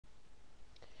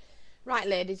Right,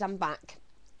 ladies, I'm back.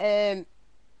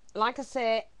 Like I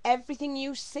say, everything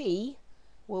you see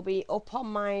will be up on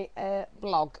my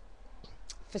blog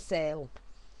for sale.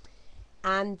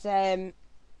 And the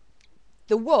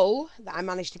wool that I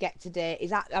managed to get today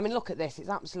is, I mean, look at this. It's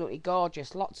absolutely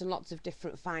gorgeous. Lots and lots of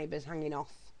different fibres hanging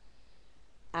off.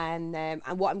 And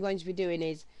what I'm going to be doing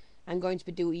is I'm going to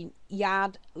be doing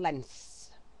yard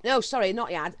lengths. No, sorry,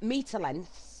 not yard, metre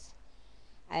lengths.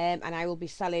 And I will be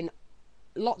selling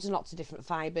lots and lots of different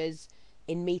fibres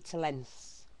in metre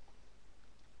lengths.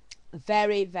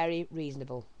 Very, very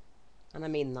reasonable. And I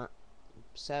mean that.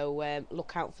 So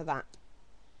look out for that.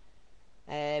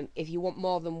 If you want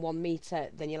more than 1 metre,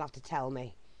 then you'll have to tell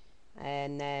me.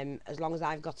 And as long as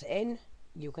I've got it in,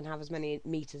 you can have as many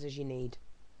metres as you need.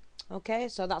 Okay,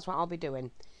 so that's what I'll be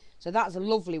doing. So that's a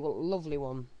lovely, lovely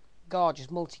one.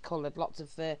 Gorgeous, multicoloured, lots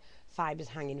of fibres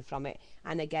hanging from it.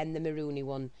 And again, the maroony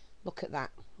one. Look at that,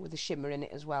 with the shimmer in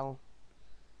it as well.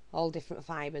 All different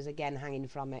fibres, again, hanging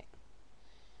from it.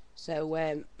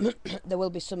 So there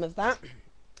will be some of that.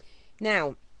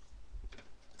 Now,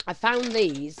 I found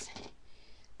these,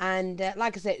 and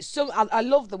like I said, I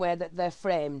love the way that they're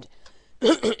framed.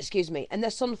 Excuse me, and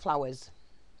they're sunflowers.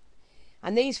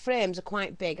 And these frames are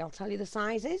quite big. I'll tell you the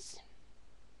sizes.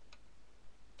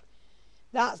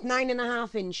 That's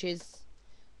 9.5 inches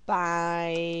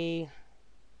by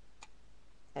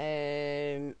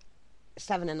 7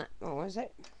 and oh, is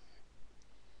it?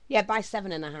 Yeah, by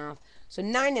 7.5. So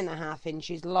 9.5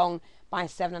 inches long by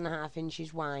 7.5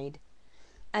 inches wide.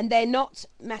 And they're not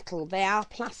metal, they are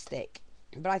plastic.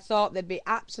 But I thought they'd be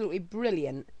absolutely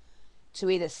brilliant to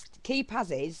either keep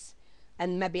as is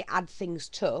and maybe add things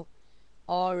to,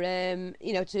 or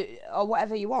you know, or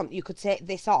whatever you want. You could take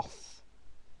this off.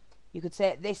 You could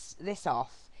take this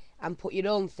off and put your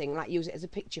own thing, like use it as a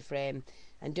picture frame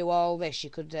and do all this. You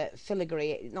could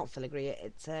filigree it, not filigree it.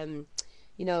 It's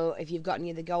you know, if you've got any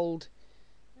of the gold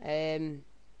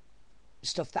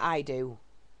stuff that I do,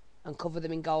 and cover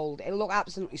them in gold, it'll look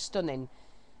absolutely stunning.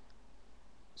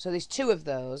 So there's 2 of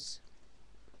those.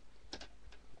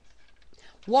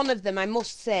 One of them, I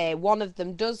must say, one of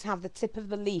them does have the tip of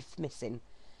the leaf missing,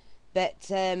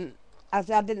 but as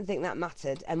I didn't think that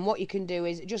mattered. And what you can do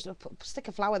is just stick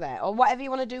a flower there, or whatever you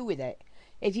want to do with it.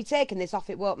 If you're taking this off,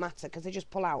 it won't matter, because they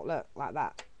just pull out, look, like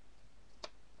that.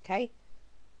 Okay?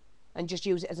 And just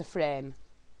use it as a frame.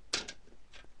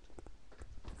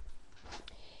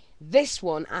 This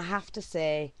one, I have to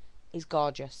say, is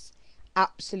gorgeous.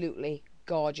 Absolutely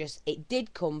gorgeous. It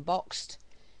did come boxed,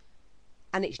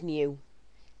 and it's new.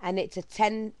 And it's a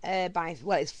 10 by,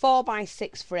 well, it's 4 by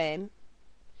 6 frame.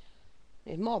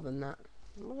 It's more than that.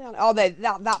 Oh,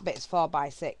 that bit's 4 by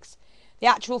 6. The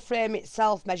actual frame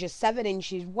itself measures 7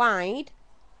 inches wide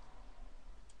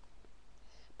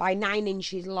by 9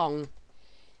 inches long.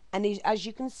 And as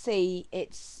you can see,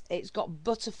 it's got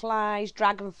butterflies,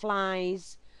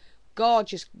 dragonflies,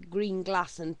 gorgeous green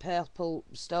glass and purple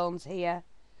stones here.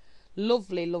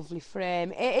 Lovely, lovely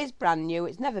frame. It is brand new.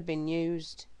 It's never been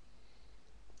used.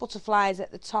 Butterflies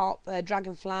at the top.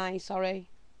 Dragonfly, sorry.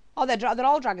 Oh, they're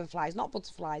all dragonflies, not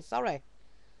butterflies, sorry.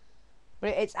 But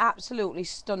it's absolutely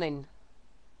stunning.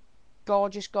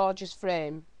 Gorgeous, gorgeous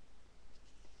frame.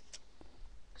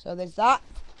 So there's that.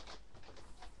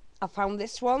 I found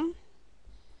this one.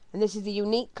 And this is the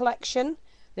unique collection.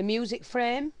 The music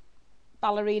frame.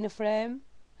 Ballerina frame.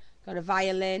 Got a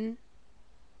violin.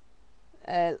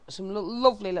 Some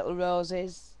lovely little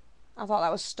roses. I thought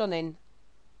that was stunning.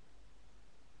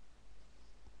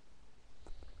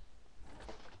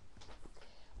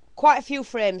 Quite a few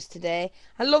frames today.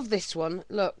 I love this one,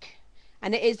 look.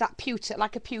 And it is that pewter,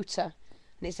 like a pewter.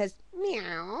 And it says,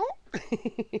 meow.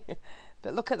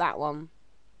 But look at that one.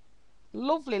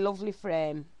 Lovely, lovely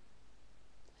frame.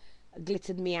 A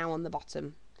glittered meow on the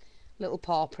bottom. Little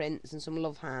paw prints and some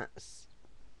love hearts.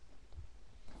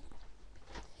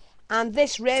 And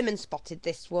this, Raymond spotted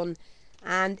this one.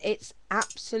 And it's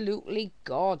absolutely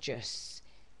gorgeous.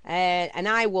 And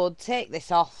I would take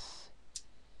this off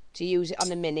to use it on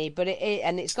a mini, but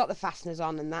and it's got the fasteners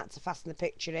on and that to fasten the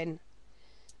picture in.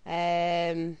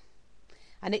 And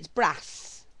it's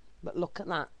brass, but look at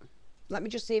that. Let me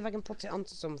just see if I can put it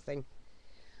onto something.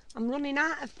 I'm running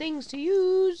out of things to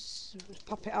use. Just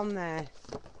pop it on there.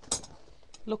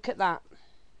 Look at that.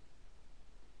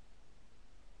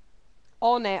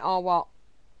 Ornate or what?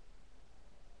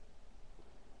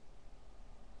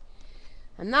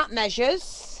 And that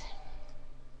measures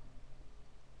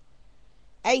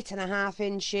 8.5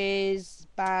 inches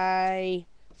by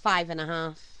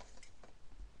 5.5.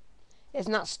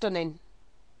 Isn't that stunning?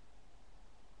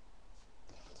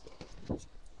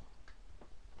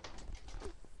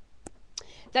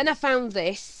 Then I found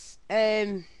this.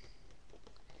 I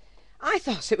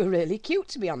thought it were really cute,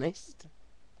 to be honest.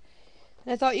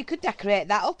 And I thought you could decorate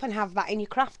that up and have that in your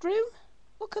craft room.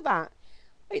 Look at that.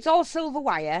 It's all silver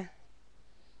wire,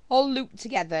 all looped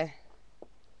together.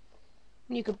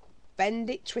 And you could bend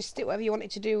it, twist it, whatever you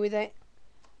wanted to do with it.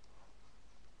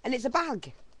 And it's a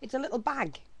bag. It's a little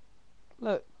bag.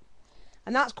 Look.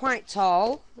 And that's quite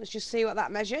tall. Let's just see what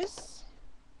that measures.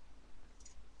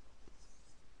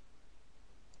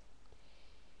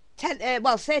 10,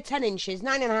 well, say 10 inches.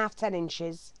 9.5, 10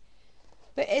 inches.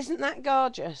 But isn't that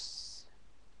gorgeous?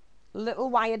 Little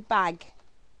wired bag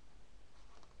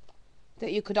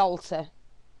that you could alter.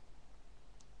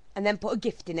 And then put a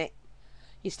gift in it.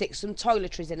 You stick some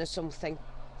toiletries in or something.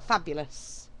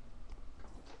 Fabulous.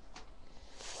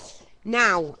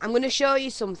 Now, I'm going to show you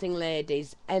something,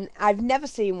 ladies. And I've never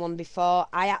seen one before.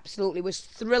 I absolutely was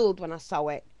thrilled when I saw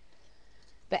it.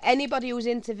 But anybody who's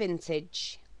into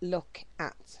vintage, look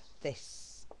at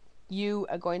this. You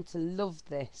are going to love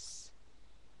this.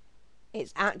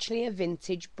 It's actually a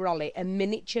vintage brolly. A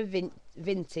miniature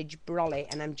vintage brolly.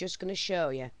 And I'm just going to show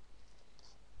you.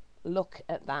 Look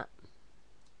at that.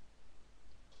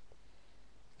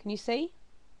 Can you see?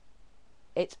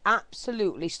 It's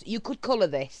absolutely... You could colour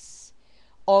this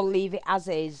or leave it as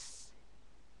is.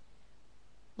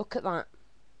 Look at that.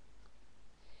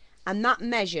 And that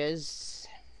measures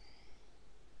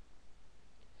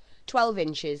 12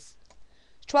 inches.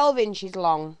 12 inches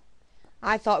long.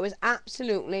 I thought it was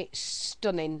absolutely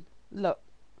stunning. Look.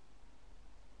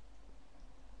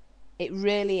 It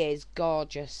really is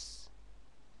gorgeous.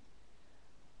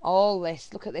 All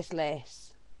this. Look at this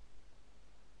lace.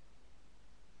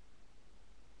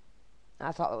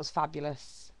 I thought that was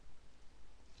fabulous.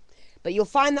 But you'll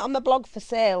find that on the blog for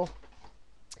sale.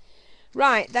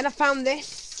 Right, then I found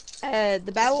this,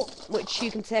 the belt, which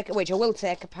you can take, which I will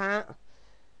take apart.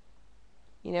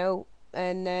 You know,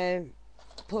 and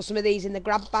put some of these in the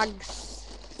grab bags.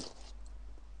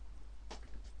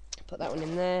 Put that one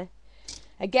in there.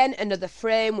 Again, another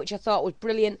frame, which I thought was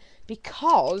brilliant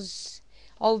because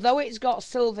although it's got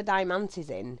silver diamantes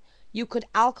in, you could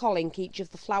alcohol ink each of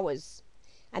the flowers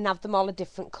and have them all a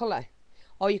different colour.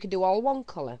 Or you could do all one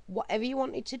colour. Whatever you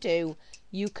wanted to do,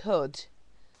 you could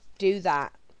do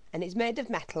that. And it's made of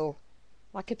metal,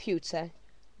 like a pewter,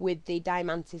 with the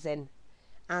diamantes in.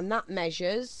 And that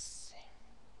measures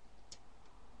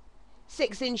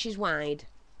 6 inches wide.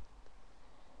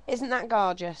 Isn't that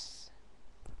gorgeous?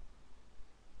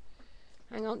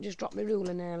 Hang on, just dropped my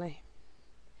ruler nearly.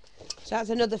 So that's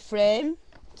another frame.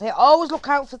 So always look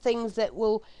out for things that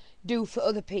will do for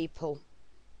other people.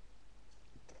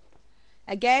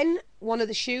 Again, one of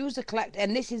the shoes I collect,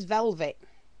 and this is velvet.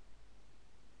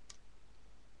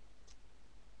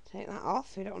 Take that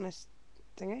off. You don't want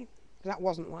to thingy. That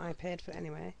wasn't what I paid for it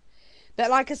anyway.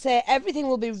 But like I say, everything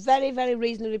will be very, very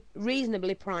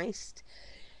reasonably priced.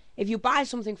 If you buy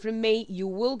something from me, you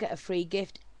will get a free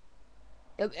gift.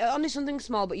 Only something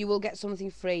small, but you will get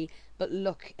something free. But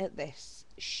look at this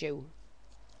shoe.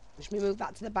 Let me move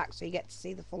that to the back so you get to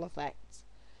see the full effect.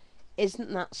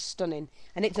 Isn't that stunning?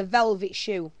 And it's a velvet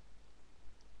shoe.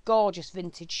 Gorgeous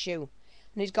vintage shoe.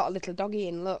 And it's got a little doggy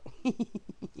in, look.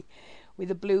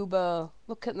 With a blue bow.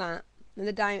 Look at that. And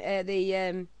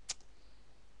the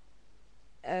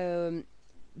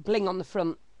bling on the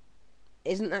front.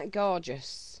 Isn't that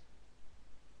gorgeous?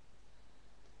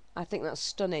 I think that's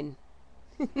stunning.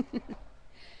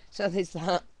 So there's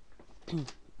that.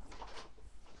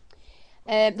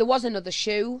 There was another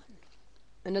shoe.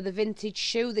 Another vintage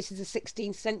shoe. This is a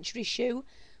 16th century shoe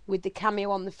with the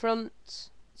cameo on the front.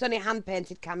 It's only a hand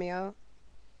painted cameo.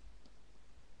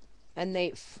 And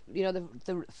they, you know,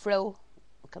 the frill.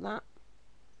 Look at that.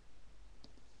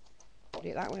 Do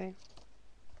it that way.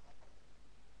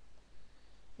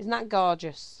 Isn't that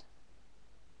gorgeous?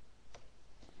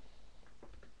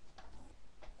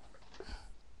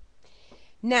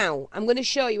 Now, I'm going to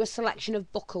show you a selection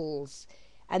of buckles.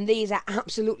 And these are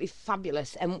absolutely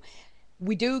fabulous. And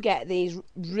we do get these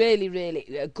really,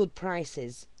 really good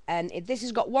prices. And this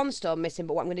has got one stone missing,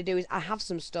 but what I'm going to do is I have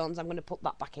some stones. I'm going to put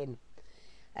that back in.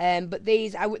 But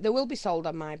these, they will be sold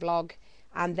on my blog.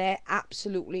 And they're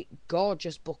absolutely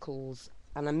gorgeous buckles.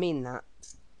 And I mean that.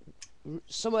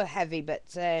 Some are heavy, but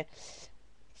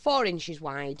 4 inches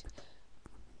wide.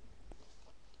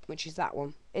 Which is that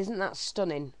one. Isn't that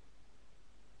stunning?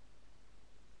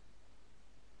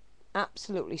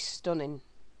 Absolutely stunning.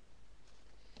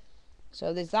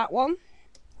 So there's that one.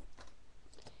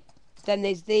 Then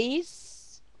there's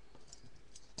these.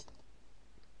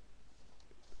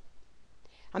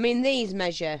 I mean, these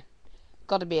measure,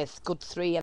 got to be a good 3